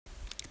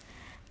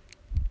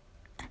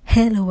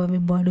Hello,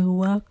 everybody.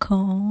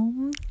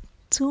 Welcome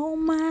to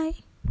my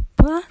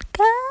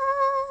podcast.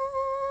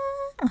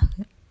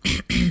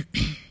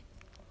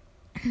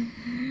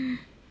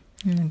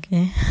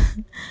 Okay.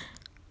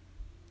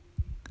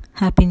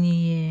 Happy New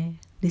Year.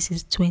 This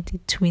is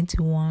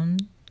 2021.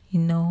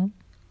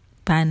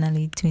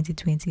 Finally,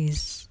 2020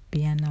 is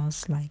behind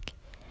us.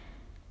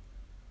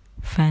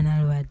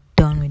 Finally, we're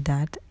done with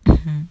that.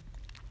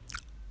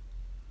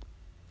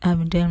 I've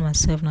been telling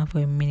myself now for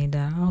a minute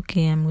that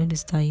I'm going to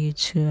start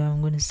YouTube, I'm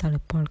going to start a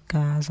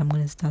podcast, I'm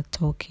going to start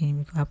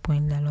talking because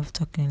apparently I love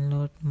talking a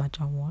lot no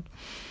matter what.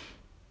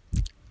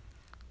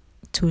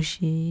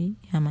 Touche,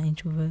 I'm an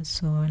introvert,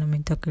 so when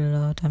I'm talking a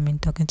lot, I'm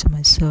talking to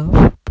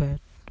myself, but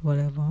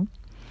whatever.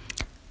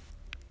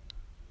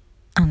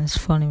 And it's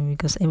funny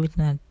because every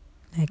time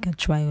I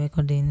try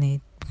recording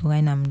it, because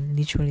right now I'm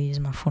literally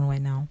using my phone right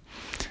now.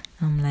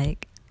 I'm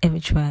like, every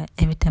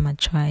time I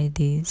try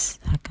this,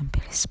 I can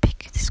barely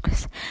speak this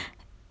question.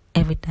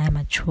 Every time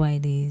I try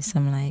this,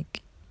 I'm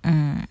like,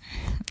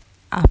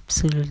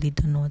 absolutely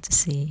don't know what to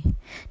say.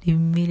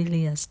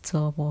 Immediately I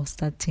stop or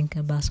start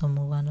thinking about some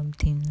random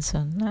things,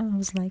 and I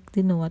was like,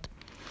 you know what?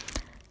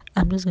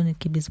 I'm just gonna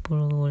keep this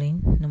ball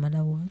rolling, no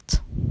matter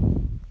what.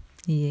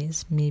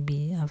 Yes,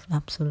 maybe I've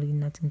absolutely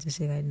nothing to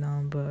say right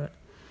now, but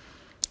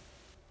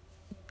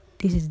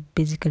this is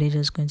basically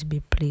just going to be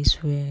a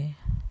place where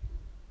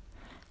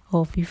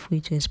I'll feel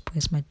free to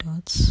express my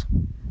thoughts,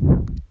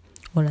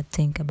 what I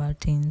think about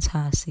things,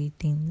 how I see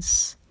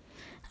things,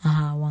 and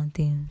how I want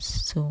things.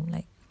 So,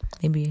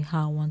 maybe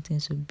how I want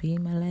things to be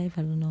in my life,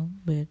 I don't know.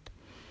 But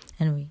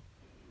anyway,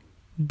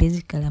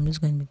 basically, I'm just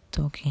going to be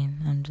talking.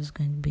 I'm just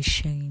going to be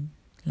sharing,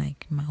 my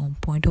own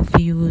point of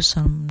views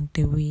on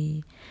the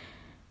way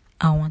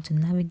I want to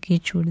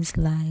navigate through this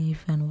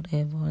life and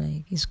whatever.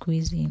 It's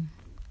crazy.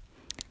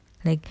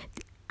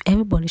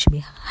 Everybody should be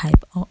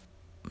hype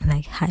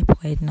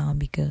right now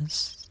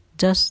because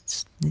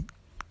just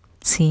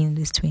seeing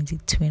this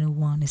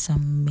 2021 is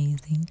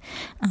amazing,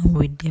 and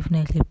we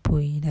definitely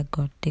pray that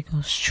God take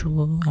us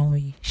through and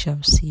we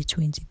shall see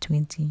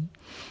 2020.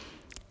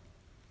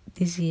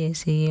 This year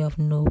is a year of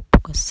no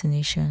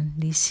procrastination.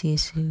 This year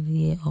is a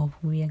year of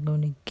we are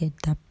going to get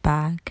that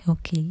back.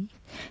 Okay,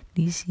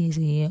 this year is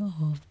a year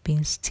of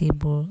being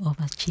stable, of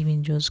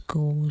achieving just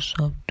goals,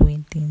 of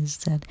doing things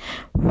that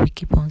we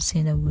keep on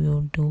saying that we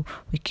will do.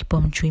 We keep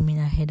on dreaming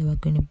ahead that we're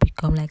going to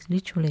become.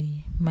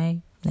 Literally,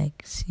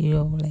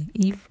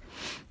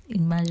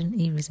 imagine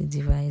if it's a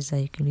device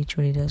that you can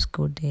literally just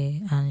go there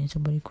and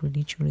somebody could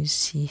literally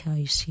see how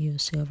you see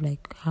yourself,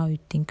 how you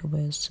think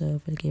about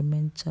yourself, your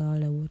mental,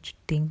 what you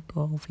think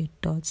of your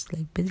thoughts,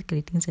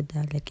 basically things like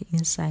that,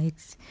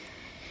 insights.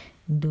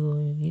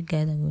 Though you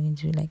guys are going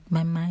to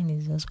my mind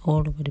is just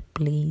all over the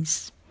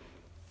place.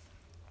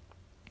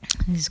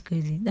 It's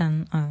crazy,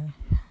 and I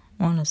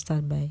want to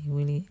start by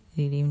really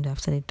even though I've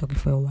started talking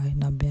for a while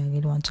now, but I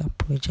really want to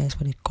apologize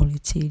for the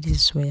quality. This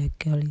is where your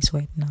girl is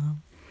right now.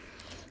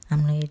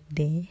 I'm not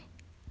there,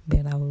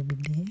 but I will be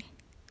there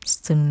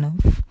soon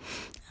enough.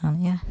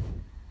 And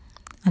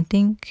I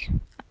think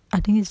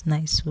it's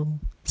nice to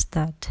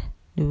start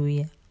the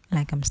way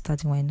I'm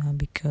starting right now,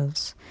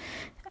 because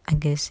I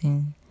guess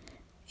in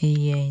a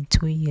year, in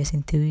 2 years,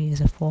 in 3 years,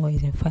 in 4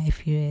 years, in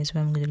 5 years,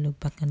 when I'm going to look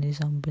back on this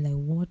and be like,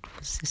 what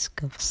was this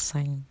girl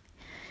saying?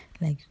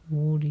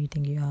 Who do you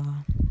think you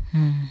are?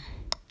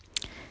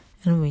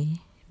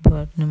 Anyway,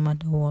 but no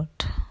matter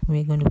what,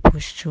 we're going to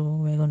push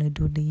through. We're going to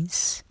do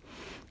this.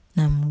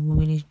 I'm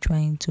really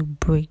trying to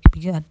break,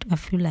 because I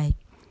feel like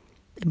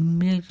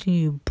immediately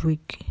you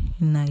break,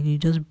 you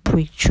just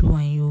break through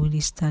and you really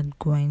start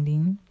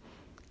grinding.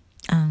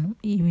 And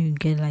even you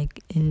get a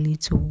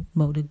little,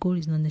 but the goal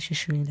is not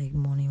necessarily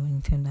money or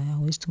anything. I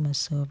always tell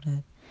myself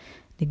that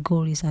the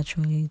goal is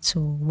actually to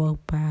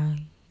walk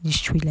by the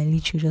street, literally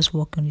just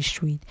walk on the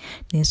street.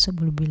 Then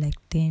somebody will be like,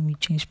 damn, you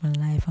changed my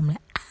life. I'm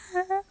like,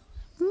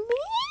 me?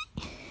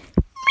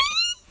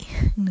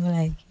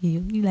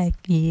 You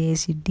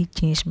yes, you did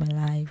change my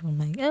life. I'm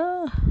like,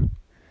 oh,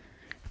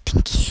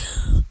 thank you.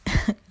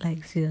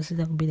 Seriously,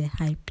 that would be the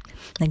hype.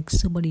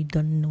 Somebody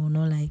don't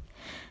know,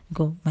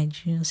 go my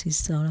junior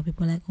sister, other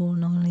people oh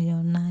no,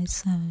 you're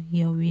nice,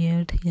 you're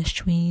weird, you're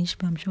strange.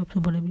 But I'm sure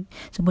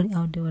somebody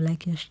out there will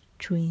your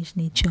strange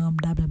nature,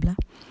 blah blah blah.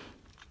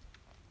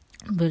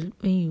 But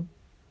when you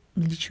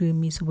literally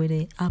meet somebody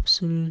they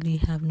absolutely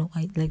have no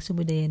idea,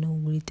 somebody they know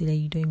really that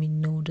you don't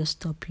even know, just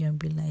stop you and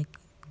be like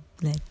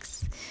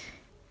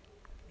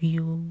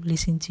you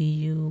listen to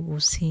you or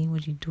seeing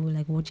what you do,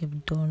 what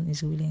you've done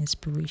is really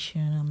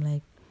inspiration. I'm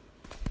like,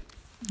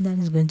 that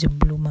is going to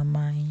blow my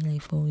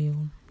mind, for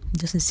real.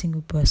 Just a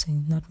single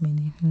person, not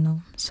many,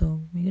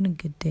 So we're gonna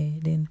get there.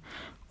 Then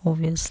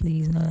obviously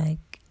it's not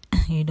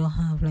you don't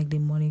have the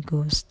money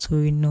goes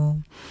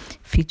to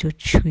feed your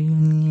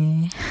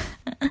children.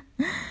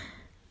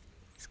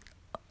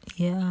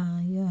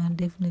 Yeah,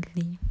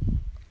 definitely.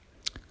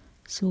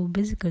 So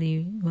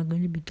basically we're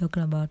going to be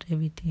talking about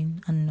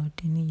everything and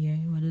nothing here.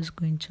 We're just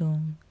going to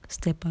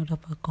step out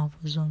of our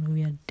comfort zone.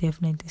 We are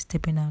definitely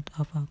stepping out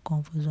of our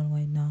comfort zone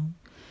right now.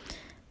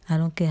 I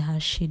don't care how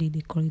shitty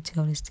the quality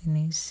of this thing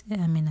is.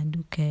 I mean, I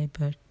do care,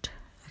 but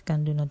I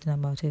can't do nothing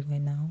about it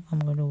right now. I'm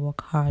going to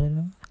work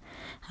harder.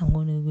 I'm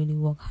going to really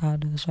work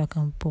harder so I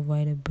can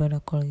provide a better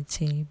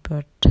quality.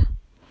 But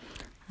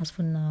as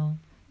for now,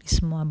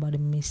 it's more about the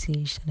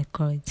message than the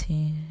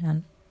quality.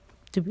 And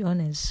to be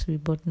honest, we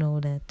both know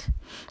that.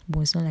 But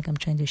it's not like I'm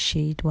trying to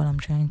shade what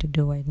I'm trying to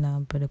do right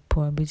now. But the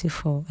probability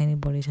for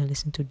anybody to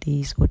listen to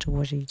this or to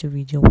watch a YouTube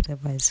video,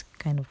 whatever, is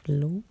kind of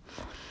low.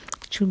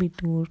 Truth be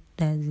told,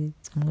 that's it.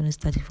 I'm going to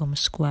start it from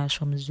scratch,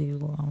 from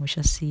zero, and we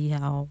shall see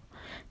how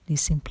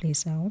this thing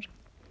plays out.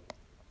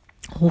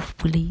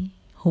 Hopefully,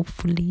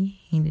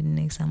 in the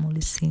next, I'm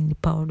only seeing the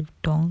power of the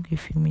tongue. You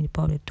feel me? The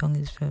power of the tongue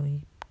is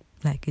very,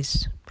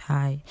 it's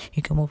high.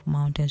 You can move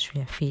mountains with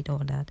your feet,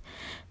 all that.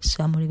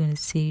 So I'm only going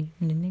to say,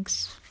 in the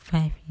next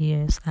 5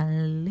 years, at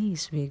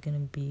least we're going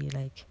to be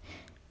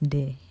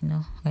there,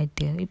 right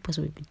there. It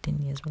possibly be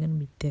 10 years. We're going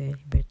to be there,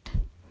 but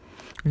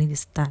we need the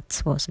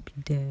stats for us to be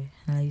there.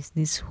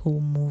 This whole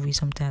movie,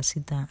 sometimes I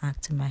sit down and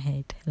act in my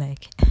head.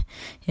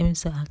 Even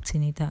start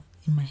acting it out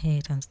in my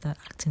head and start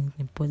acting it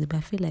in the body. But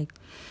I feel like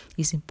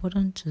it's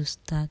important to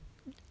start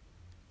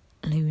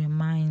in your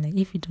mind.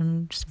 If you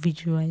don't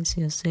visualize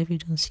yourself, you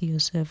don't see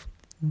yourself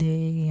there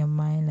in your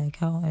mind.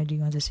 How do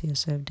you want to see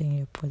yourself there in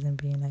your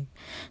present being?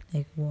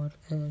 What?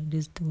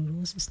 This dude,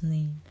 what's his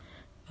name?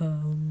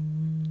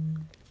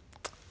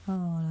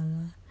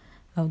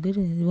 I'll get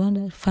it. The one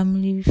that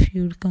Family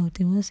Feud kind of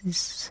thing. What's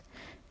his?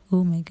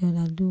 Oh my God,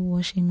 I do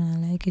watch him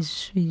and I like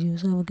his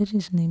videos. I forget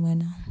his name right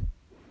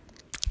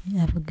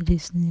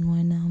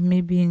now.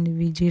 Maybe in the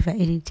video, if I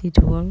edit it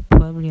well,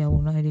 probably I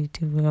will not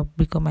edit it well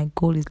because my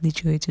goal is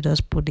literally to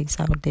just put this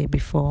out there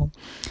before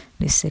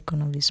the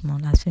 2nd of this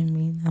month. That's what I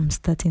mean. I'm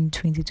starting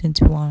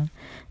 2021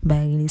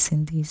 by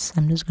releasing this.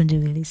 I'm just going to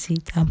release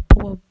it. I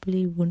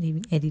probably won't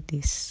even edit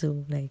this.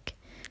 So,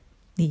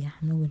 I'm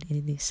not going to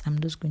edit this. I'm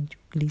just going to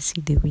release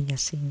it the way you're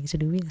saying it. So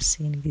the way you're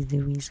saying it is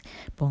the way,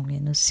 but we're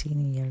not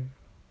seeing it here,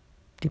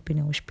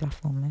 depending on which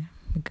platform,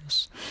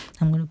 because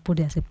I'm going to put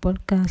it as a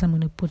podcast. I'm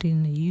going to put it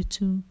in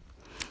YouTube,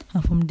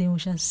 and from there we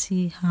shall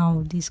see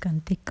how this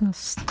can take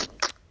us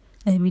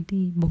every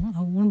day. But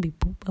I will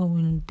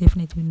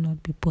definitely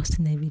not be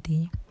posting every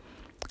day,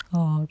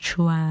 or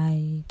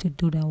try to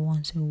do that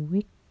once a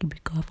week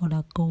because of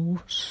other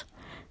goals.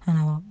 And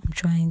I'm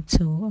trying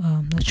to,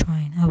 I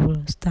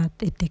will start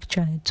a tech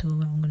channel too.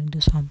 I'm going to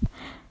do some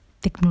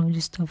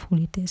technology stuff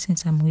related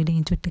since I'm really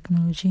into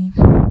technology.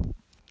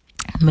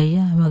 But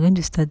yeah, we're going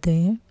to start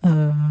there.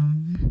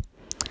 From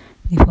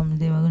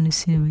there, we're going to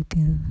see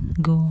everything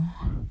go.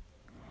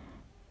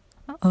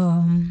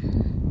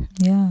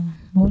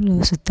 What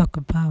else to talk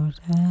about?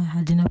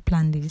 I did not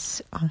plan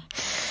this. I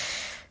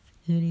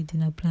really did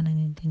not plan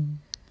anything.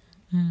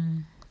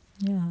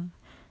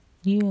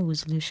 New Year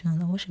resolution.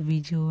 I watched a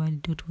video where the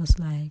dude was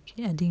I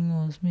think it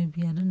was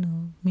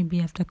maybe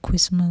after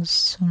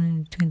Christmas,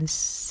 on the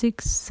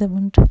 26th,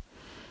 7th,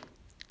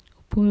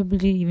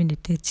 probably even the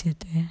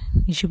 30th.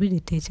 It should be the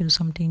 30th or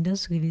something.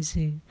 Just release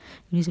a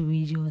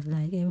video.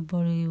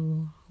 Everybody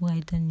will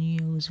write a New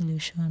Year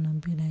resolution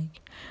and be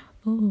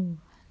oh,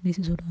 this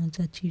is what I want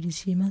to achieve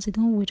this year. Man, say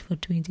don't wait for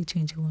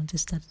 2021 to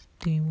start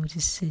doing what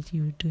you said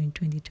you would do in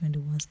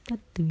 2021. Start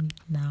doing it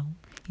now.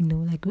 We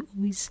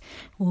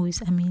always,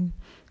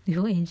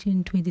 before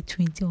entering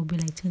 2020, I'll be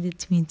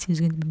 2020 is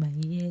going to be my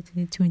year.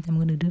 2020, I'm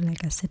going to do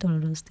I said all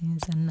of those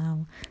things. And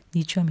now,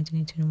 literally, I'm in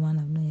 2021.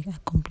 I've not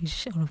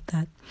accomplished all of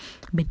that.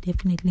 But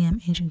definitely,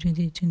 I'm entering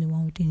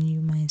 2021 with a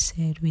new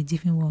mindset, with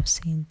different way of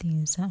saying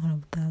things and all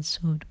of that.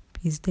 So,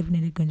 it's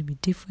definitely going to be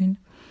different.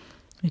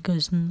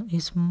 Because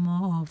it's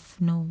more of,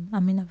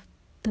 I've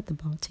thought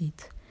about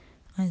it.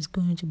 And it's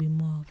going to be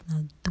more of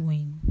not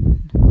doing.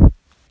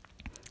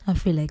 I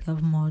feel like I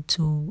have more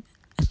to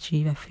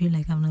achieve. I feel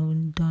like I've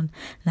not done,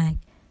 I'm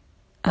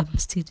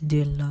still to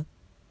do a lot,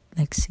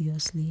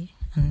 seriously.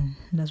 And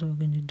that's what we're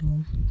going to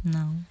do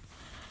now.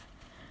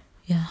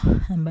 Yeah,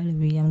 and by the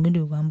way, I'm going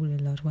to ramble a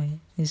lot. Why?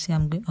 You see,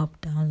 I'm going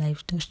up, down,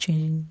 life just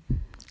changing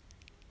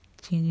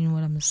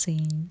what I'm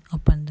saying,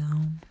 up and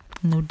down.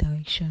 No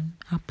direction,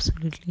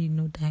 absolutely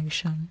no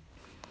direction.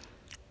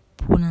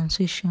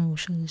 Pronunciation will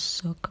surely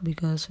suck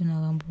because when I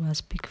ramble, I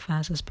speak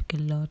fast, I speak a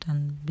lot,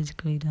 and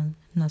basically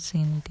not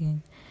saying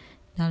anything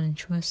that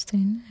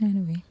interesting.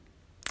 Anyway,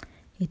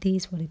 it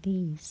is what it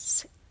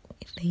is.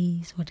 It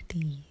is what it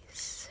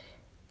is.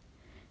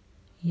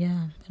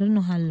 Yeah, I don't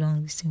know how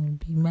long this thing will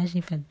be. Imagine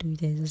if I do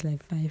it, it's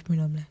just 5 minutes.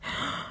 I'm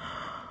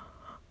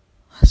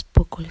I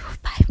spoke only for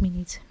 5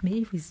 minutes.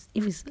 Maybe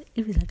if it's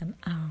an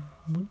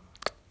hour.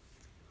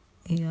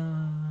 Yeah,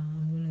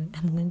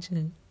 I'm going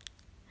to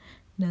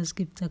just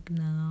keep talking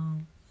now.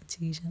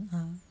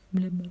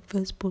 My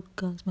first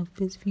podcast, my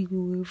first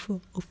video for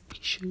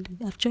officially.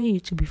 I've tried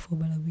YouTube before,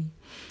 by the way.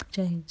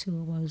 I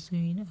was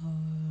doing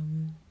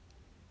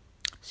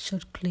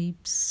short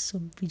clips,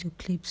 some video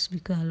clips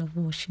because I love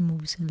watching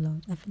movies a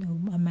lot. I feel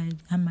like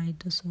I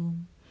might also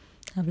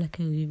have a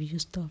review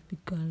stuff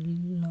because I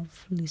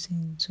love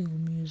listening to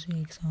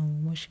music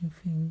and watching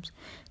films.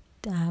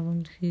 I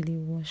haven't really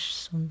watched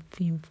some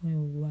film for a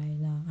while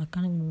now. I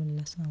can't even remember the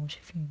last time I watched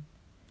a film.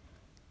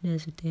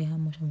 Just to tell you how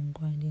much I'm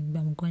grinding. But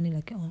I'm grinding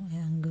like on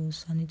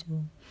angles. I need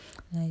to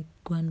like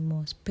grind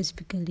more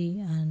specifically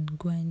and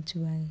grind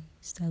to I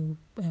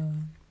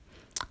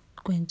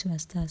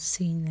start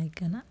seeing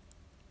like an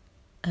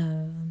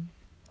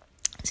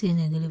seeing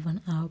a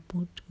relevant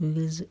output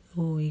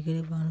or a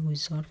relevant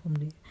result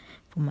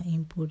from my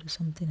input or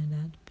something like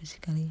that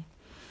basically.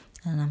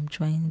 And I'm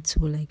trying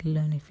to like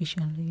learn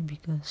efficiently,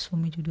 because for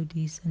me to do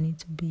this I need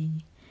to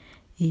be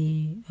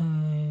a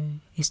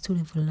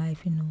student for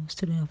life,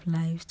 student of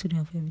life,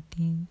 student of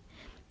everything.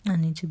 I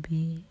need to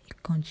be a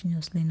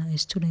continuous learner, a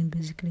student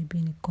basically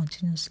being a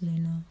continuous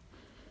learner.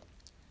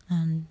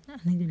 And I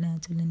need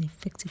to learn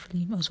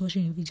effectively. I was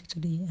watching a video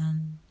today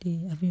and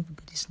I even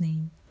forgot his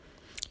name.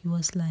 He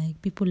was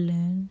like, people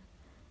learn,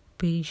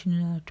 but you should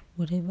know that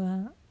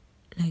whatever,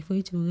 like for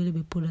you to really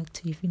be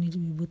productive, you need to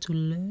be able to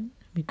learn,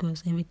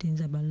 because everything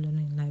is about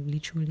learning, like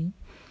literally.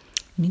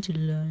 You need to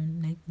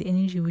learn, like the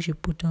energy we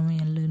should put on when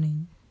you're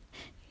learning,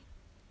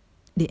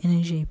 the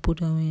energy you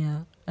put on when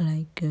you're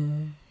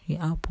your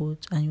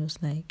output. And it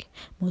was like,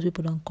 most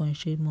people don't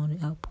concentrate more on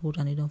the output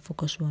and they don't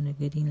focus on the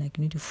getting. Like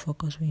you need to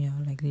focus when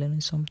you're like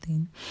learning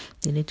something.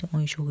 Then later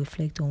on you should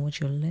reflect on what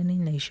you're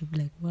learning. Like you should be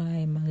like, why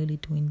am I really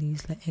doing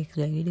this? Like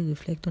really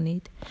reflect on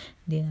it.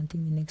 Then I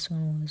think the next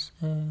one was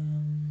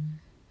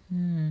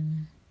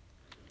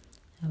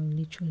I've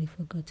literally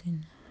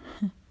forgotten.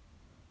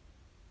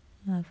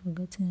 I've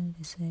forgotten what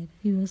he said.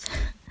 He was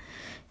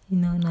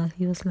now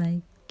he was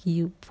like,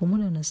 you, from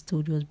what I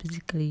understood, was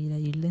basically that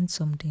you learn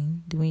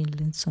something. The way you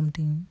learn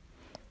something,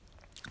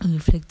 you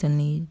reflect on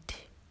it,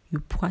 you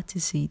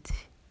practice it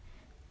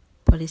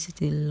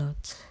a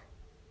lot.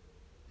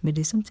 But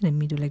there's something in the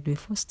middle, like the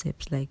first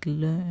steps, like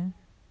learn,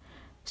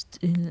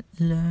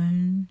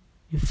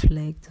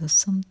 reflect or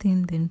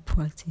something, then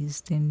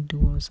practice, then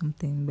do or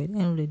something. But at the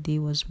end of the day,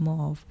 was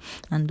more of,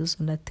 and those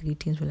other three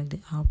things were like the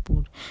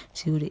output.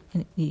 So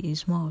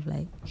it's more of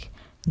like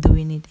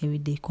doing it every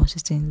day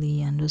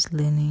consistently and just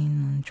learning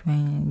and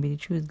trying. But the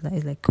truth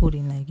is like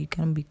coding. Like you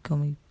can't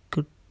become a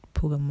good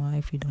programmer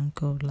if you don't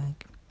code.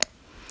 Like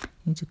you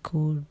need to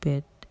code,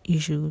 but you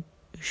should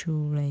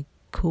like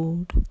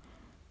code,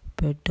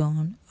 but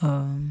don't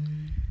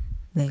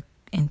like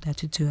enter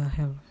tutorial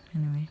help.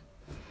 Anyway,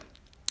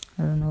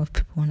 I don't know if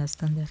people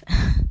understand that.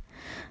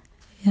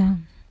 Yeah.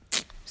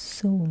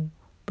 So,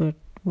 but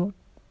what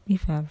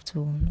if I have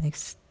to like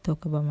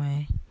talk about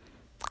my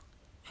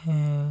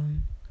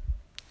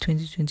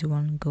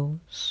 2021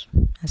 goals?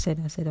 I said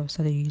I'll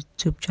start a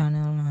YouTube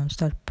channel and I'll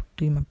start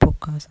doing my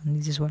podcast, and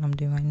this is what I'm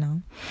doing right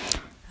now.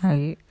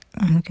 I'm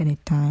looking at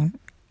the time.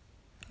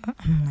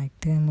 I'm like,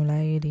 damn, will I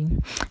really?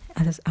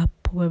 I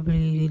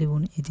probably really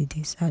won't edit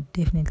this. I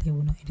definitely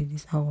will not edit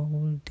this. I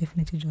will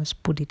definitely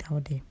just put it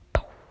out there.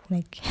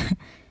 Like,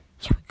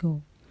 here we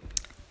go.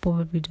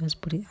 Probably just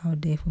put it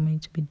out there for me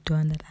to be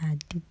done, that I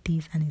did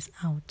this and it's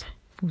out.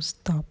 Full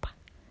stop.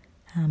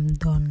 I'm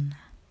done.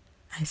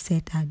 I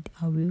said I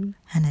will,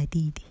 and I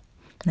did.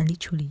 Now,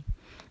 literally,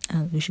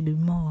 we should be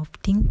more of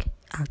think,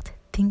 act.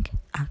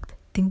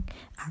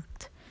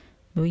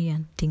 But when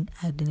you think,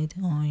 act, then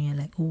later on, you're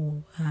like,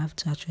 oh, I have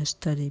to actually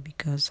study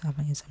because I have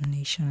an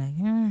examination.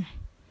 Like,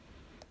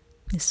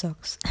 it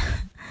sucks.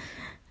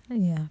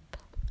 Yeah.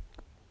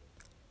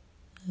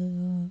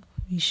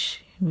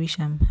 Wish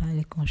I'm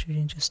highly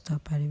considering to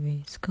stop. By the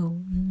way,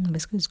 school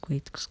is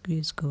great. School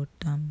is good.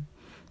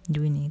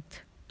 Doing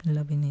it,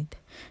 loving it.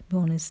 But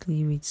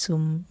honestly, with so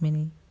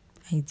many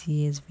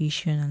ideas,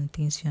 vision, and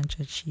things you want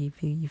to achieve,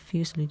 it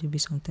feels a little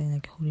bit sometimes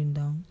like holding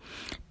down.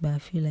 But I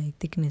feel like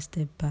taking a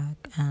step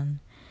back and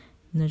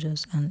not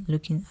just and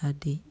looking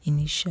at the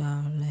initial,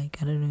 like,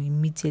 I don't know,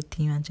 immediate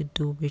thing you want to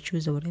do, but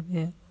choose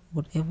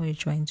whatever you're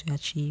trying to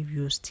achieve,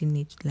 you still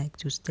need like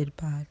to step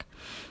back,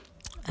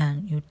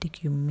 and it'll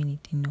take you a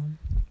minute,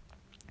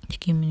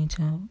 take you a minute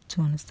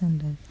to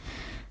understand that.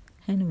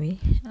 Anyway,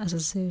 as I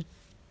said,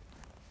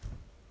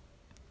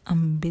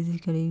 I'm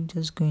basically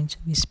just going to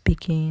be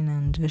speaking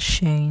and just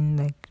sharing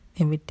like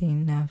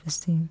everything that I've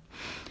seen.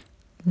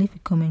 Leave a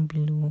comment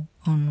below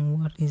on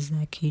what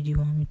exactly you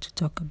want me to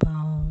talk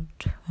about.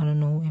 I don't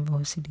know whoever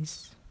will see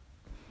this.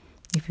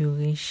 If you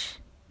wish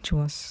to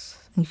us,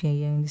 if you're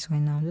hearing this right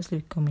now, just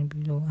leave a comment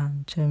below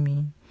and tell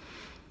me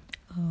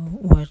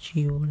what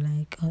you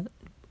like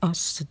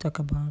us to talk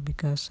about,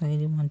 because I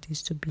really want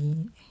this to be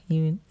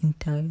even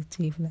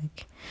interactive,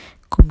 like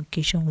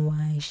communication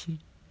wise.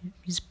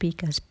 You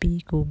speak,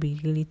 we'll be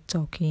really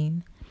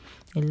talking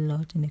a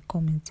lot in the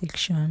comment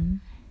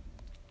section.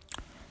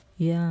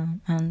 Yeah,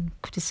 and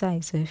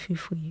criticize if feel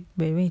free.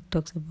 But when it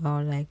talks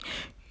about like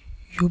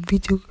your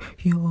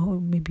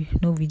maybe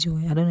no video,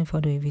 I don't know if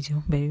I'll do a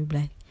video, but you'll be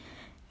like,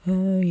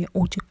 your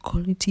audio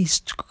quality is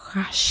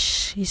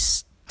trash,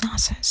 it's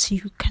nonsense,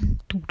 you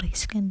can do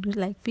this, you can do,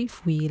 like, feel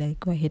free, like,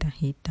 go ahead and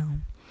hit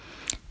down.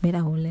 But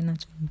I will learn how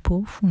to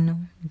improve,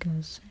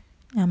 because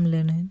I'm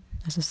learning.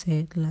 As I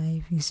said,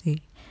 life is a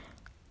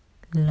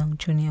long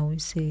journey, I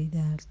would say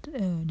that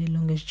the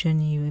longest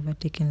journey you ever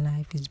take in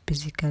life is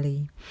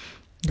basically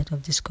that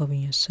of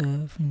discovering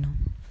yourself.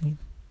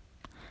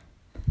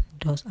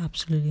 There's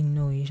absolutely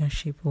no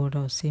relationship with what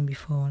I was saying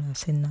before. I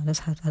said, no, I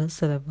just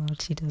said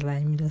about it. Like,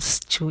 let me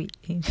just chew it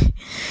in.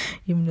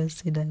 You just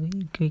say that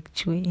really quick,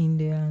 chew it in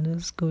there and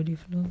just go with the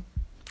flow.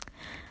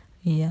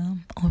 Yeah,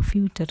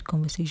 unfiltered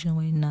conversation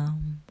right now.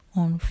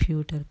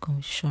 Unfiltered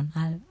conversation.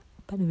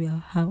 By the way,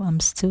 I'm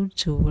still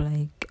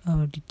to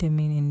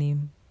determine a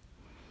name.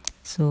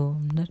 So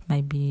that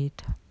might be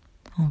it.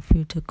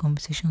 Unfiltered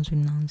conversations with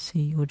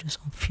Nancy, or just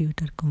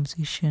unfiltered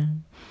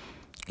conversation.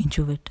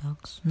 Introvert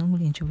talks.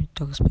 Normally introvert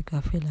talks, because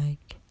I feel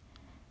like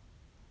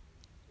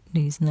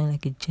there is not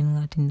like a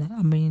general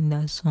thing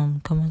there's some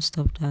common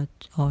stuff that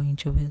all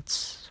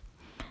introverts,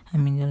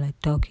 they're like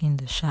talking,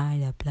 they're shy,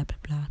 they're blah blah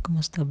blah,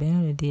 common stuff. But at the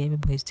end of the day,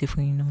 everybody's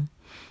different.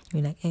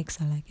 You like X,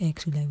 I like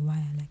X. You like Y,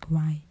 I like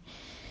Y.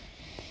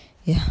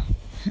 Yeah.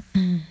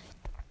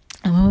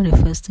 I remember the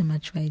first time I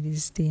tried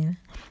this thing,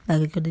 I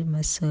recorded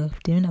myself.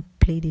 Then when I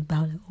played it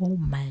back, like, oh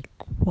my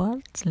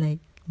god, like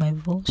my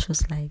voice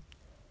was like,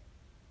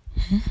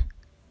 huh?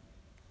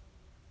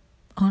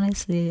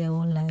 Honestly, I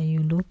won't lie,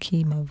 you low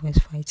key my voice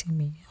fighting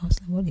me. I was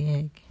like, what the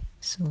heck?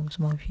 So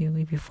some of you,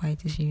 if you fight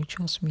this, you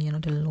trust me, you're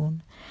not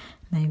alone.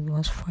 My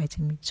voice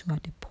fighting me too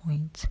at the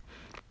point.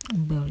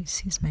 But it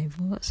sees my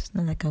voice. It's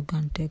not like I'm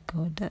gonna take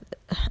God that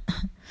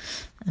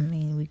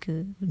we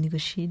could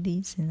negotiate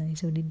this,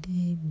 it's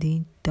already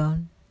there,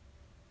 done,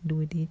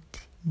 do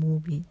it,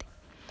 move it.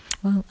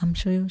 Well, I'm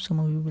sure some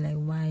of you will be like,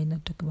 why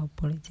not talk about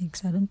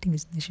politics? I don't think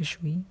it's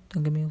necessary.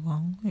 Don't get me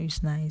wrong.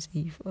 It's nice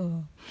if,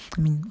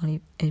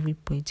 every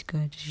political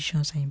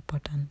decisions are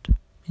important,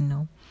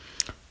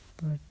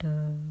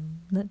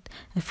 But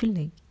I feel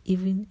like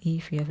even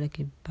if you have like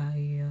a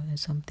barrier or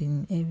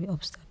something, every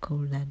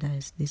obstacle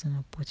there's an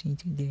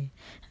opportunity there.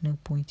 And the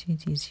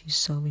opportunity is you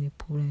solving a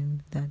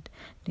problem that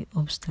the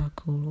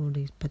obstacle or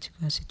the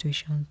particular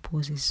situation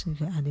poses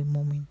at the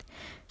moment.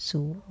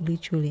 So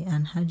literally,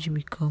 and how do you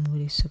become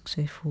really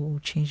successful or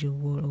change the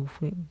world or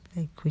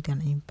create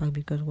an impact?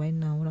 Because right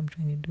now what I'm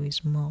trying to do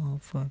is more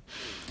of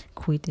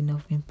create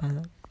enough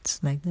impact.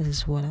 That's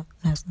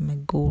my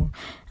goal.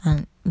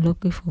 And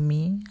luckily for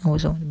me, I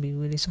also want to be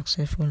really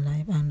successful in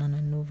life, and I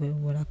know very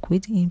well that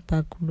creating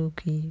impact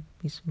luckily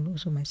is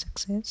also my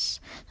success.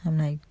 I'm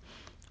like,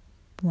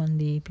 one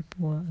day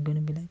people are going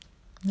to be like,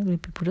 not really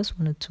people, just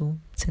one or two.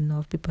 It's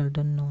enough. People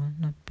don't know,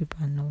 not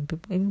people know.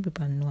 Even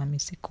people know I'm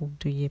cool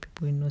to hear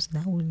people who knows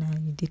that, now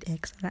you did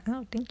X. I'm like,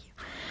 oh, thank you.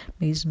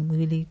 But it's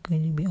really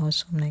going to be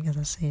awesome. Like, as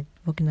I said,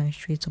 walking down the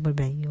street, somebody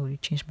be like, yo, you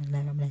changed my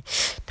life. I'm like,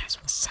 that's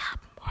what's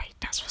up.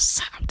 That's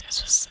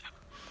what's up.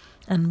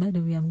 And by the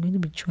way, I'm going to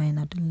be trying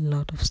out a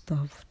lot of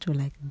stuff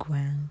to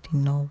grind,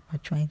 I'm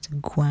trying to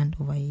grind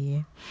over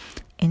here.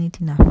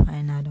 Anything I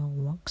find out that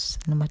works,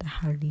 no matter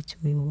how little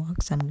it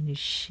works, I'm going to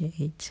share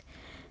it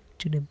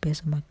to the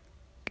best of my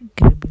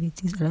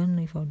capabilities. I don't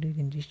know if I'll do it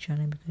in this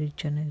channel, because this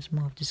channel is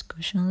more of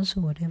discussions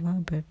or whatever,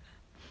 but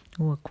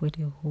we'll create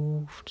a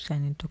whole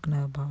channel talking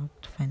about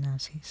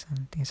finances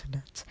and things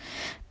like that.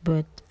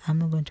 But I'm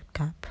not going to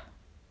cap.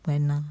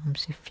 Right now, I'm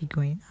still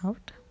figuring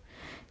out.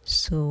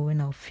 So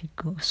when I'll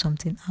figure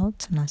something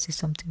out and I see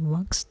something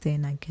works,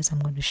 then I guess I'm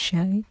going to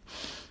share it.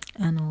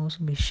 And I'll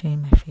also be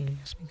sharing my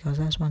failures, because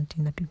that's one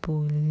thing that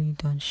people really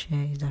don't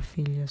share, is their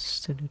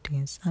failures to do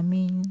things.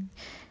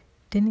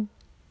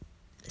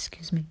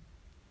 Excuse me.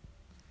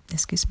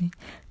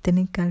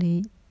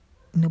 Technically,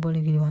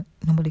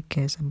 nobody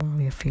cares about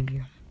your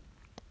failure.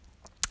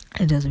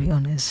 Just be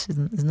honest.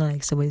 It's not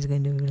like somebody's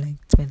going to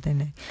spend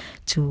time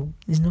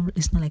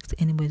it's not like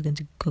anybody's going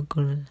to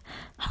Google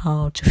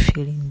how to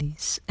fail in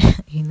this.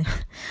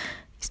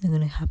 It's not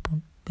going to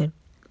happen. But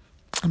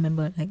I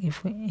remember,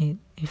 if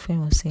a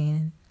friend was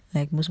saying,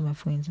 most of my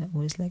friends are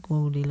always like,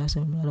 oh, they lost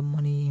a lot of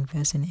money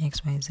investing in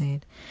X, Y,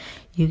 Z.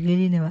 You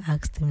really never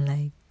ask them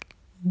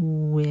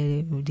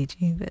where did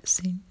you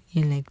invest in?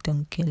 You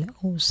don't care,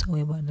 oh,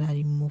 sorry about that,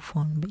 you move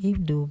on. But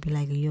if they will be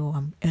like, yo,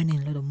 I'm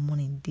earning a lot of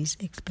money in this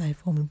X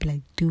platform, you'll be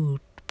like,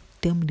 dude,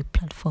 tell me the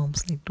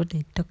platforms, what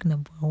they're talking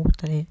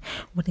about,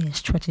 what are your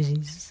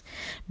strategies?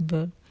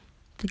 But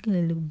taking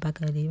a look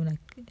back at it,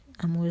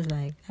 I'm always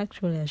like,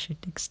 actually I should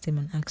text them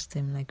and ask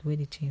them, where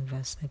did you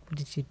invest, what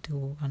did you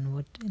do, and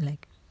what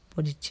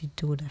did you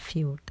do that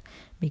failed?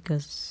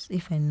 Because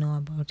if I know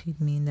about it,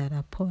 mean that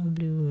I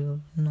probably will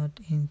not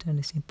enter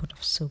the same pot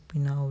of soup,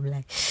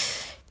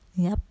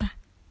 yep,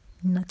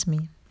 not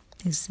me.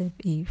 Except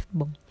if,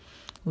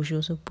 we should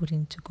also put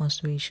into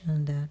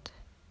consideration that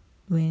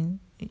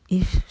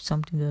if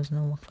something does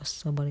not work for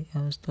somebody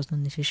else, does not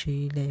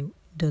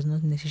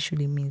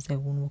necessarily mean that it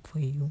won't work for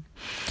you.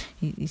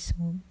 It's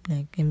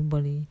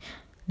everybody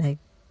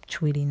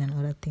trading and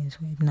other things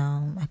right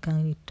now. I can't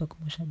really talk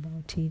much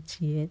about it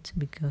yet,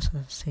 because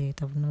as I said,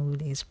 I've not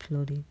really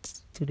explored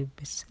it to the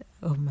best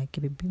of my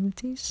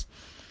capabilities.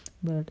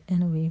 But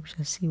anyway, we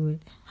shall see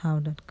how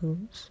that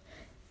goes.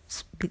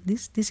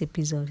 This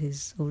episode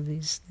is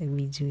always,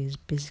 video is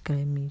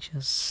basically me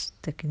just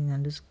taking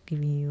and just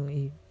giving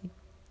you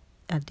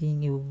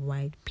adding a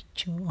wide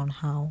picture on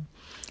how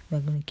we're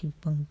going to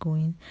keep on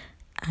going.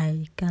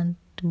 I can't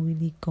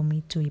really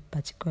commit to a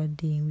particular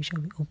day in which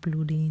I'll be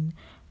uploading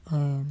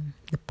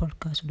the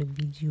podcast or the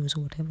videos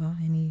or whatever,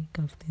 any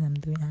kind of thing I'm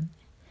doing,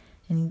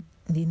 and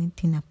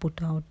anything I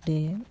put out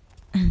there.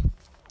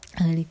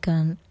 I really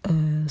can't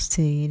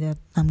say that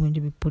I'm going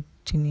to be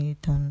putting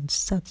it on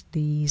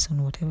Saturdays or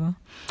whatever.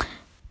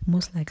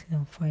 Most likely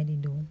on Friday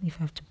though, if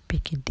I have to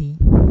pick a day.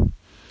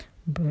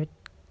 But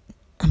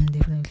I'm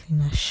definitely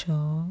not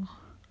sure.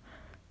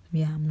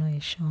 Yeah, I'm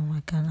not sure.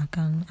 I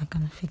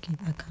can't fake it.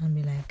 I can't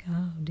be like,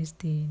 this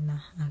day, nah.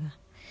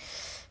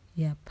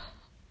 Yep,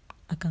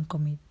 I can't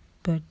commit.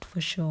 But for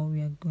sure,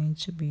 we are going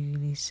to be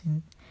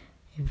releasing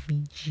a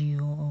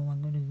video, or we're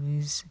going to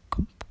release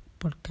a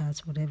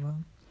podcast, whatever,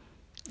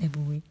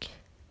 every week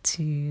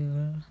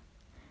till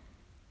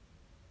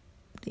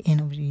the end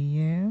of the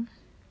year.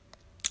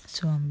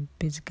 So I'm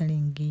basically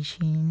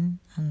engaging,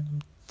 and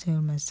I'm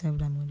telling myself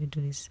that I'm going to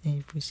do this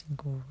every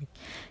single week,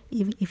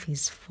 even if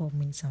it's 4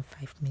 minutes and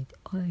 5 minutes.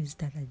 All is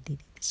that I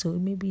did it. So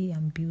maybe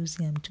I'm too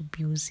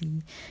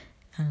busy,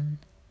 and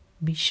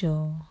be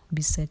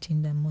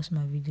certain that most of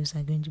my videos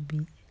are going to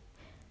be,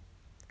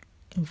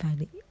 in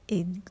fact,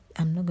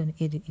 I'm not going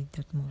to edit it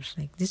that much.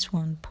 Like this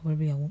one,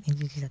 probably I won't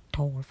edit it at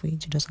all for you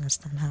to just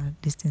understand how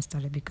this thing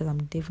started, because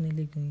I'm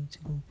definitely going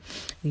to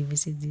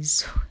revisit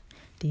this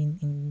thing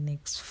in the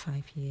next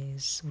 5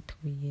 years or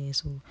 3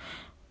 years or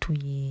 2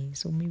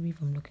 years, or maybe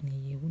if I'm looking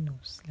a year, who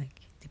knows?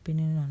 Like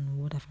depending on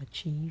what I've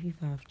achieved, if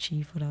I've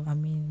achieved what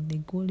the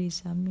goal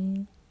is,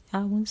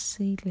 I won't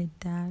say it like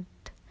that.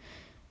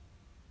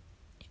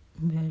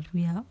 But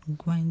we are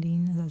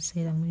grinding. As I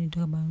said, I'm going to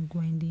talk about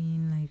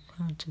grinding, like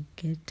how to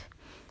get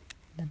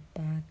that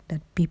bag,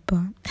 that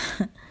paper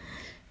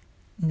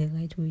in the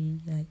right way,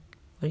 like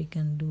what you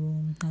can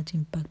do, how to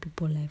impact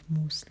people's life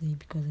mostly,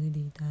 because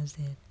really that's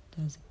the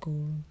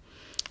goal.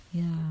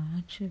 Yeah,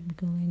 actually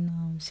going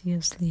now.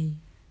 Seriously,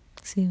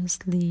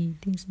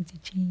 things need to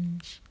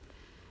change.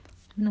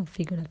 I'm not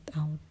figure that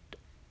out.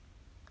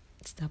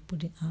 Start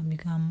putting out,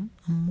 because I'm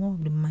more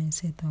of the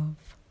mindset of,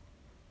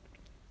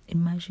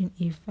 imagine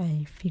if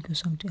I figure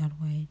something out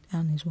right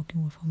and it's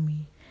working well for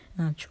me,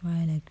 and I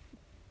try like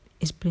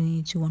explaining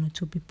it to one or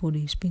two people,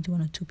 they explain to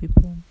one or two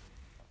people,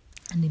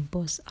 and they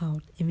bust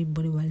out.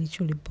 Everybody will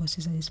literally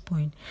busts at this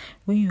point.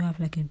 When you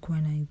have like a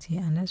grand idea,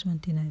 and that's one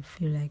thing I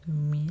feel like with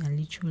me, I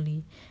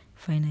literally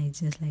find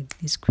ideas like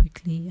this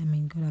quickly.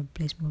 God has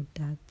blessed me with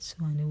that. So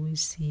I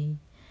always see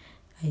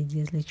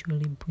ideas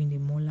literally bring the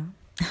molar,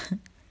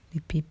 the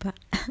paper.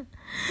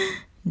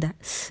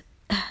 That's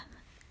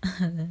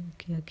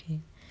okay.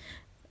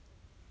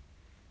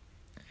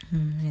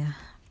 Yeah,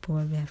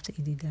 probably have to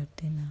edit that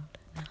thing out.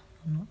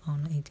 No, I'll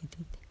not edit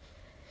it.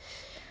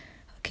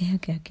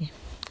 Okay.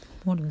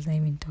 What was I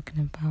even talking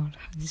about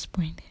at this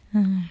point?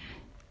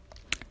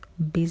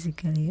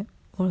 Basically,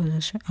 I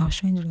was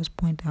trying to just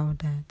point out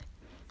that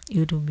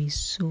it would be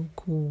so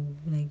cool,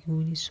 like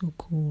really so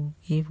cool,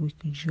 if we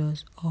could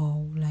just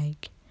all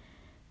like,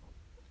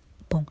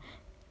 go,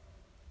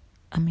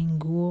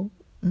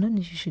 not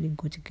necessarily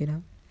go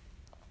together,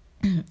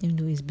 even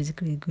though it's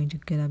basically going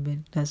together, but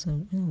that's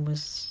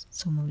was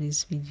some of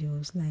these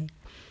videos like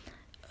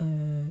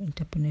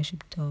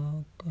entrepreneurship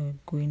talk,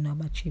 going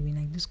up, achieving,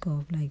 like this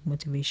kind of like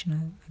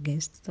motivational, I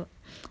guess. So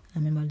I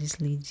remember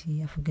this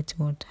lady, I forget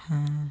what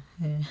her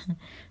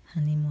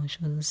name was.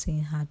 She was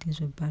saying how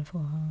things were bad for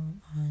her,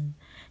 and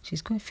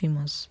she's quite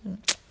famous.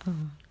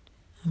 I'm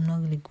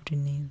not really good with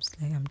names,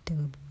 like I'm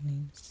terrible with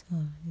names.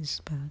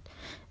 It's bad.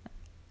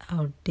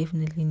 I'll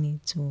definitely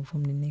need to,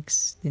 from the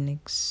next.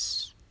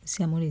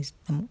 See, I'm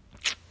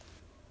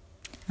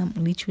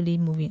literally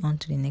moving on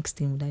to the next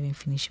thing without even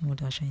finishing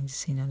what I was trying to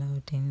say.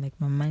 Another thing, like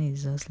my mind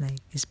is just like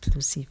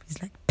explosive.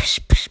 It's like push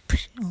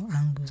all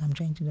angles. I'm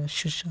trying to just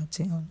shoot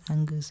it all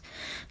angles.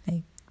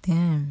 Like,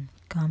 damn,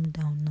 calm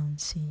down,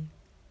 Nancy.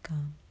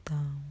 Calm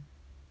down.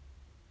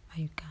 Are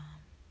you calm?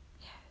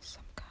 Yes,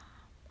 I'm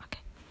calm.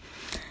 Okay.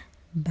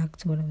 Back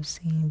to what I was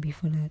saying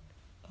before that.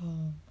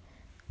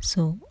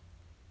 So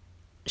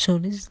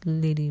this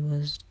lady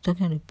was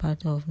talking about the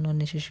part of not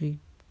necessarily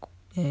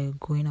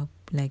going up,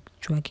 like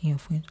dragging your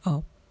friends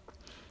up,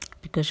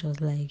 because she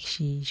was like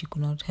she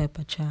could not help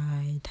her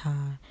child.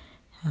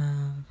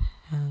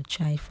 Her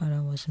child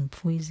father was in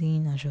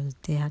prison, and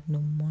they had no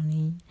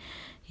money,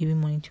 even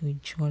money to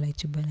enjoy, like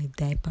to buy like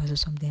diapers or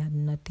something. Had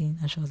nothing,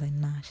 and she was like,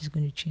 nah, she's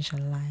going to change her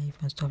life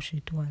and stuff.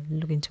 She told her,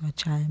 look into her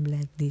child and be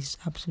like, there's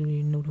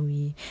absolutely no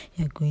way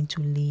you're going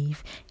to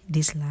live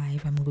this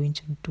life. I'm going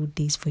to do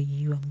this for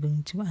you. I'm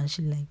going to. And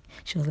she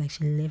was like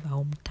she left her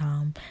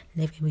hometown,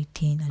 left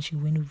everything, and she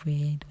went where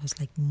it was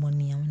like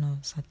money. I mean, I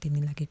was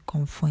attending like a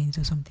conference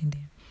or something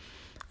there,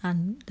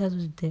 and that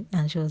was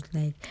and she was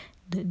like,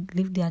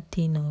 leave that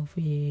thing of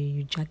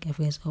you jack your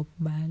friends up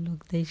by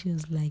look. Then she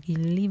was like, you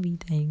leave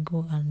it and you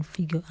go and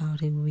figure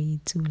out a way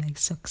to like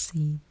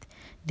succeed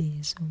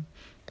there. So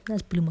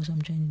that's pretty much what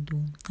I'm trying to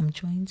do. I'm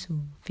trying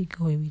to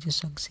figure out a way to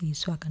succeed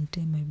so I can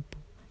tell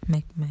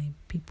make my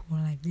people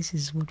like this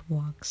is what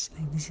works,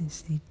 like this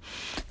is it,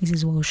 this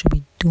is what we should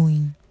be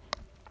doing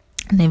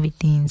and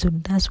everything. So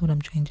that's what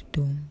I'm trying to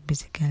do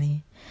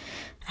basically.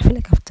 I feel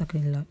like I've talked a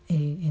lot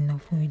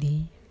enough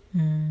already.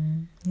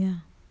 Yeah.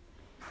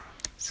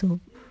 So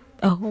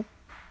I hope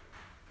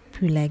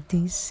you like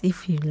this.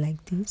 If you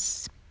like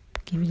this,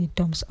 give it a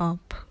thumbs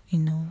up.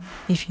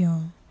 If you're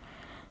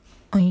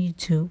on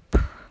YouTube,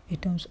 a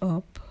thumbs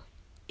up.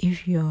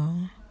 If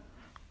you're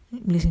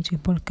listening to a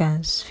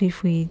podcast, feel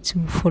free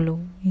to follow.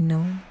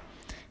 And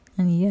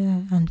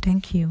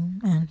thank you.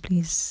 And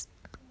please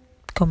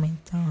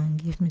comment down,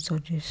 give me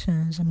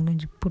suggestions. I'm going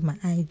to put my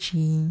IG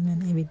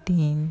and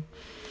everything.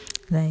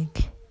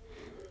 Like,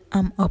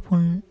 I'm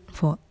open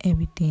for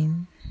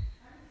everything.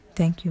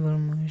 Thank you very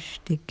much.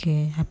 Take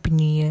care. Happy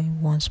New Year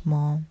once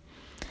more.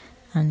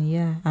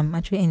 And I'm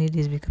actually ending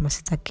this because my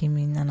sister came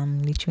in and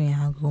I'm literally in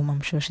her room.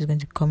 I'm sure she's going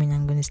to come in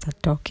and I'm going to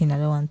start talking.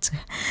 I'm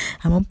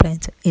not planning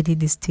to edit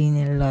this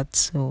thing a lot,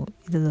 so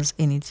it does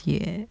end it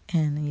here.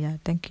 And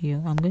thank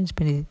you. I'm going to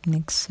spend the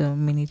next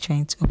minute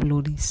trying to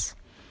upload this.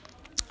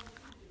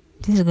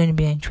 This is going to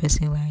be an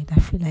interesting ride. I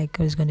feel like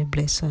God is going to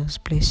bless us,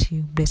 bless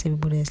you, bless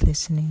everybody that's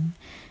listening.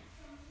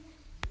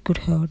 Good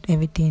health,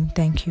 everything.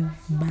 Thank you.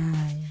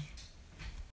 Bye.